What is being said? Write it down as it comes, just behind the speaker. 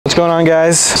What's going on,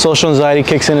 guys? Social anxiety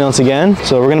kicks in once again.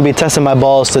 So we're gonna be testing my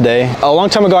balls today. A long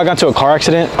time ago, I got into a car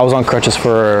accident. I was on crutches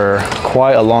for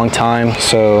quite a long time.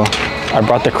 So I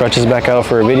brought the crutches back out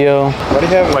for a video. Why do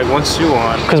you have like one shoe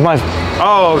on? Cause my...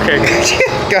 Oh, okay.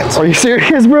 Gotcha. Are you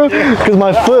serious, bro? Cause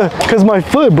my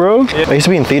foot, bro. Yeah. I used to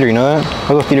be in theater, you know that?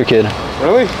 I was a theater kid.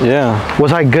 Really? Yeah.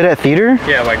 Was I good at theater?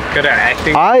 Yeah, like good at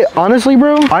acting. I honestly,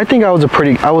 bro, I think I was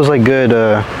like good,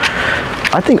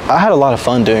 I think I had a lot of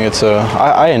fun doing it, so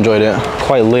I enjoyed it.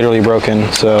 Quite literally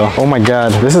broken, so. Oh my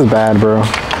God, this is bad, bro.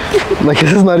 Like,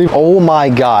 this is not even, oh my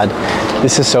God.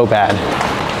 This is so bad.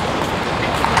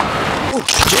 Oh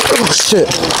shit.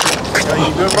 Are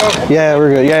you good, bro? Yeah,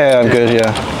 we're good. Yeah, I'm good,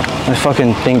 yeah. My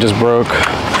fucking thing just broke.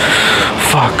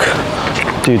 Fuck.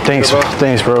 Dude, thanks, bro.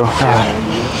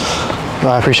 No,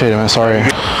 I appreciate it, man, sorry.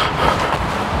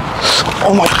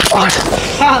 Oh my God.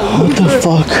 What the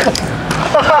fuck?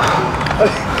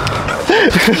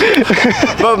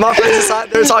 But my friends aside,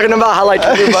 they're talking about how like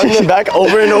you're running them back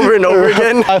over and over and over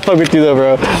again. I fuck with you though,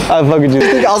 bro. I fuck with you.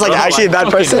 I was like actually a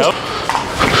bad person.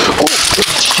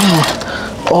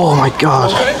 Oh my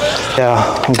God.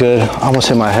 Yeah, I'm good. I almost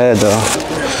hit my head though.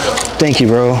 Thank you,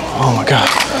 bro. Oh my God.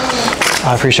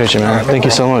 I appreciate you, man. Thank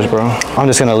you so much, bro. I'm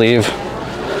just gonna leave.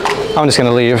 I'm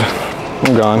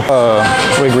gone.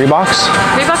 Wait, Reeboks?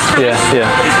 Reeboks? Yeah.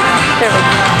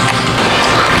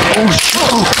 There we go.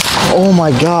 Oh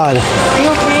my God. Are you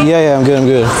okay? Yeah, I'm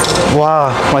good.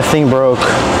 Wow, my thing broke.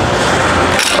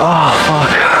 Oh,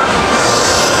 fuck.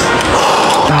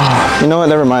 You know what,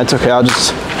 never mind, it's okay. I'll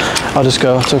just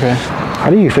go, it's okay. How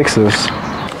do you fix this?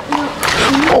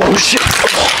 Oh shit.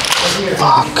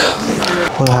 Fuck.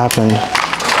 What happened?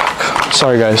 Fuck.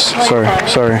 Sorry guys, sorry.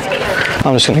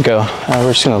 I'm just gonna go.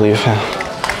 We're just gonna leave.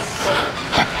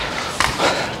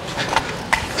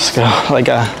 Let's go, like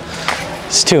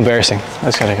it's too embarrassing. I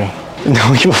just gotta go.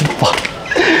 No, give a fuck.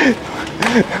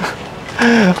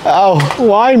 Ow,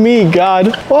 why me,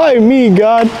 God? Why me,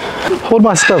 God? Hold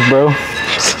my stuff, bro.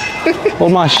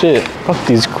 Hold my shit. Fuck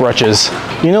these crutches.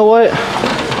 You know what?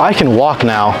 I can walk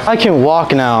now.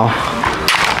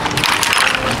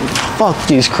 Fuck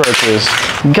these crutches.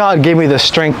 God gave me the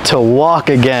strength to walk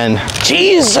again.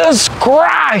 Jesus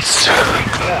Christ!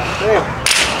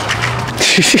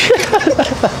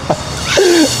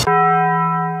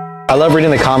 I love reading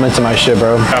the comments of my shit,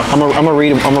 bro. I'm gonna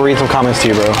read some comments to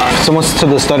you, bro. Someone to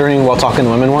the stuttering while talking to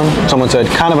women one. Someone said,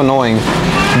 kind of annoying.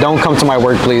 Don't come to my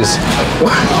work, please.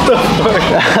 What the fuck?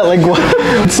 Like, what?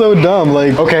 It's so dumb.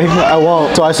 Like, okay, I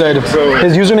won't. So I said,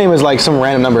 his username is like some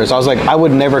random number. So I was like, I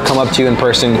would never come up to you in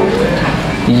person.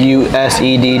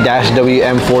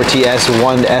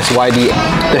 USED-WM4TS1SYD.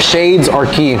 The shades are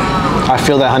key. I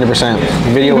feel that 100%.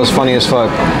 Video was funny as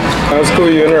fuck. That's cool.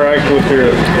 You interact with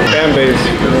your fan base,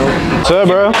 you know. What's up,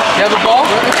 bro? You have a ball?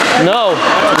 No,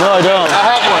 I don't. I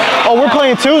have one. Oh, we're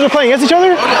playing twos? We're playing against each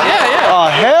other? Yeah. Oh,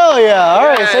 hell yeah. All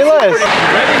right, say less.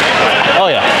 Oh,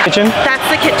 yeah. Kitchen? That's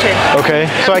the kitchen. Okay.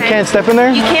 So I can't step in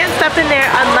there? You can't step in there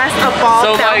unless a ball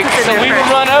bounces in there we first. would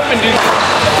run up and do...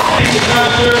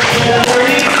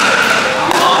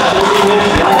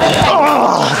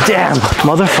 Oh, damn.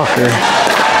 Motherfucker.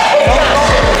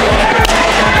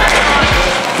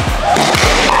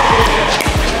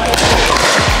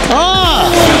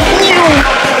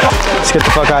 Let's get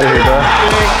the fuck out of here, bro.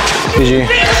 GG.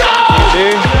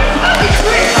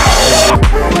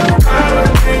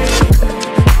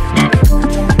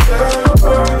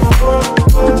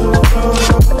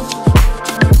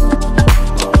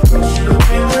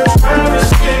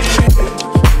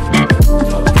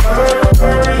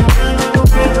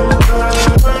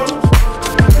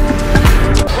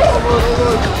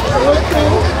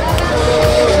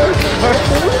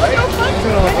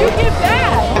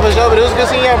 But it was good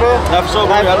seeing you, bro.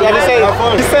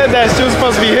 He said that she was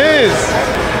supposed to be his.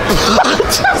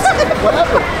 What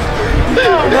happened?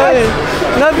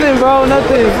 Nothing, bro,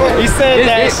 nothing. He said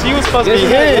that she was supposed to be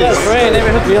his.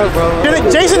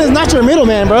 Jason is not your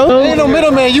middleman, bro. There ain't no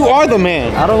middleman. You are the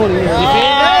man. I don't want to hear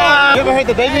You ever heard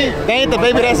the baby? They ain't the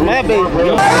baby. That's my baby,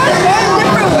 bro.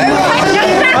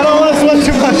 I don't want to sweat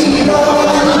too much.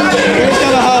 It's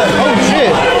kind of hot. Oh,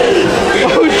 shit.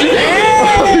 Oh, shit.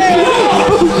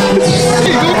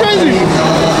 Go crazy!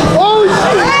 Oh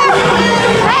shit!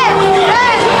 Hey!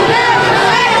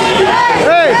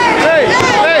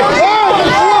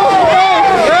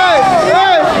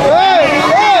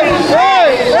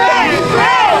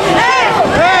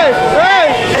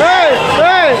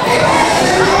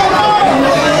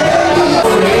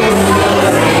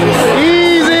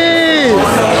 Easy!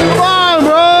 Come on,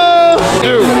 bro!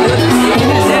 Dude.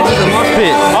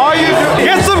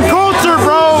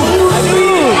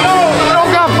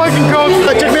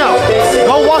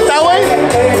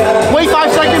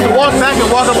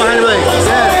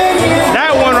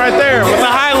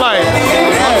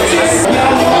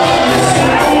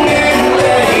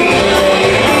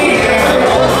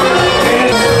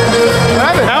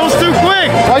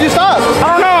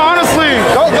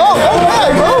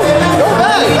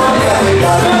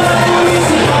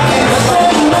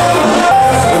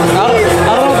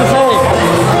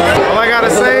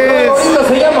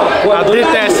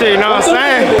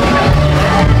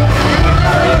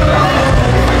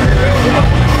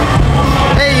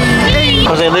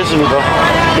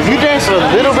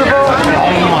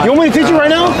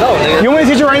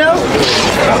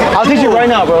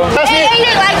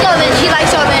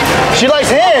 She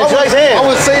likes hands. She likes hands. I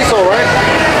would say so, right?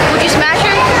 Would you smash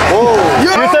her? Whoa.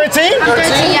 You're 13? I'm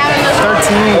 13, yeah, I'm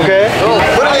 13. Okay.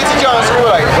 What do they teach you on school?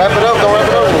 Like, wrap it up, don't wrap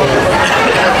it up?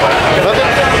 Nothing?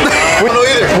 I don't know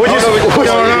either.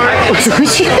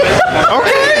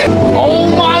 Okay.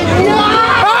 Oh my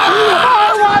God!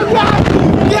 Oh my God!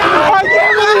 Yeah! I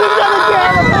can't believe it's gonna get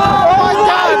it! Oh my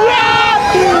God! Yeah!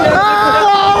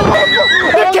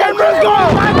 The camera's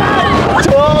going!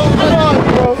 Oh fuck,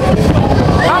 bro!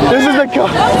 This is the cut.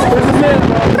 This is it.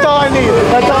 That's all I need.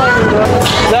 That's all I need, bro.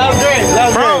 That was great. That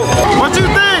was great. What you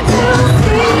think?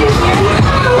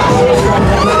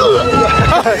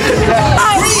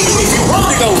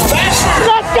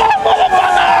 Let's go,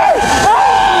 motherfucker!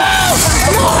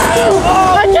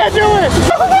 Oh, I can't do it!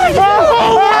 Oh my God!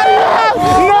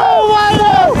 No,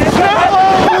 Wino!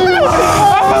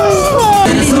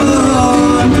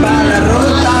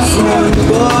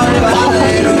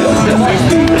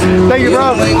 Thank you,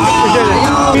 bro. Appreciate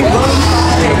it.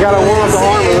 Gotta warm up the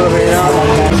arm a little bit, you know?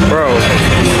 Bro.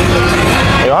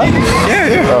 You on?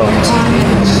 Yeah. Bro.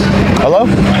 Hello?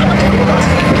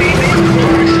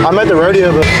 I'm at the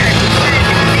rodeo, but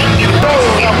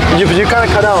you kind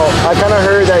of cut out. I kind of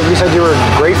heard that you said you were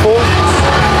grateful.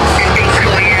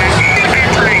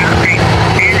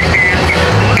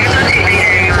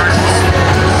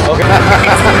 Okay.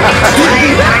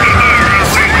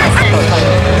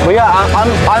 But yeah,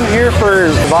 I'm here for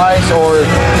advice or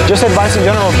just advice in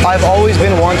general. I've always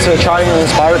been one to try and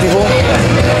inspire people.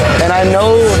 And I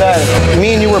know that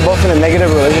me and you were both in a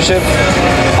negative relationship.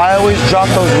 I always drop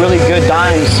those really good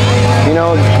dimes, you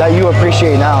know, that you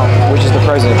appreciate now, which is the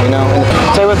present, you know. And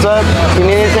say what's up, if you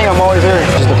need anything, I'm always here,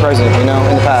 which is the present, you know,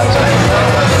 in the past.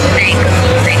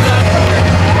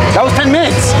 That was 10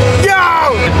 minutes. Yo!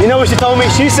 You know what she told me?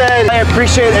 She said, I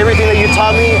appreciate everything that you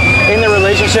taught me in the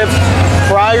relationship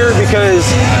prior because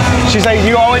she's like,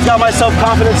 you always got my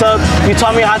self-confidence up. You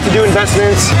taught me how to do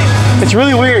investments. It's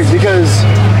really weird because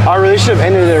our relationship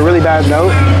ended at a really bad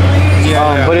note.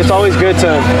 But it's always good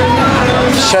to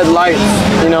shed light,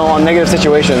 you know, on negative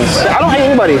situations. I don't hate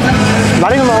anybody,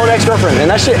 not even my old ex-girlfriend, and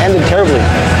that shit ended terribly.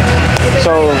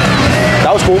 So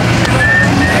that was cool.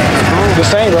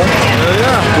 Just saying, bro.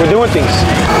 Yeah. We're doing things.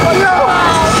 Oh, no!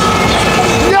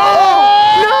 No!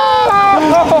 No!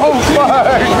 Oh, fuck!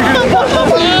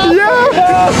 Yeah!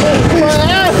 My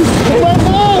ass! My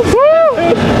balls!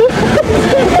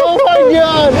 Oh my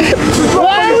God!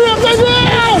 Why are we upside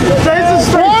down? Jason's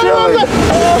straight chilling.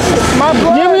 My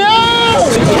blood! Get me out!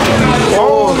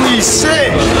 Holy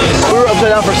shit! We were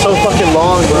upside down for so fucking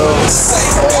long, bro.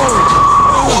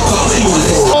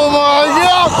 Oh my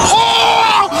God!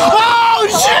 Oh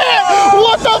shit!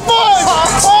 What the fuck?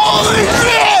 Holy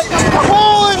shit!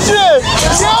 Holy shit!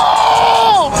 Yo!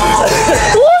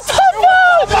 What the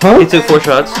fuck? He took 4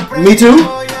 shots. Me too.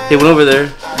 He went over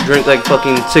there, drank like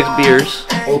fucking 6 beers.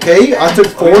 Okay, I took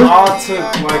 4. We all took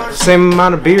like the same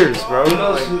amount of beers, bro.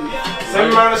 Same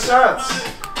amount of shots.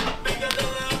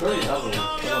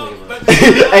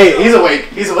 Hey, he's awake.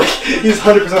 He's awake. He's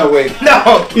 100% awake.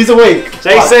 No, he's awake.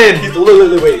 Jason! He's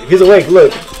literally awake. He's awake.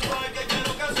 Look.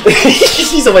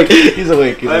 He's awake. He's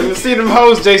awake. I haven't seen him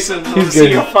hoes, Jason. He's seen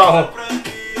good. your phone.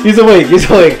 He's awake. He's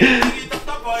awake.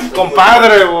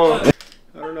 Compadre, boy.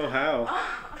 I don't know how.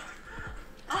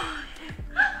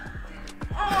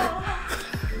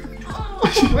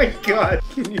 Oh my God.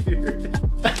 Can you hear it?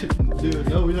 Dude,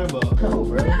 no, we're talking about hell,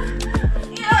 bro.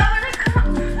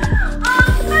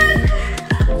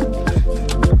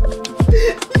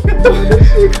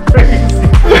 Crazy.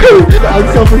 I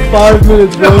slept for 5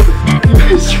 minutes, bro.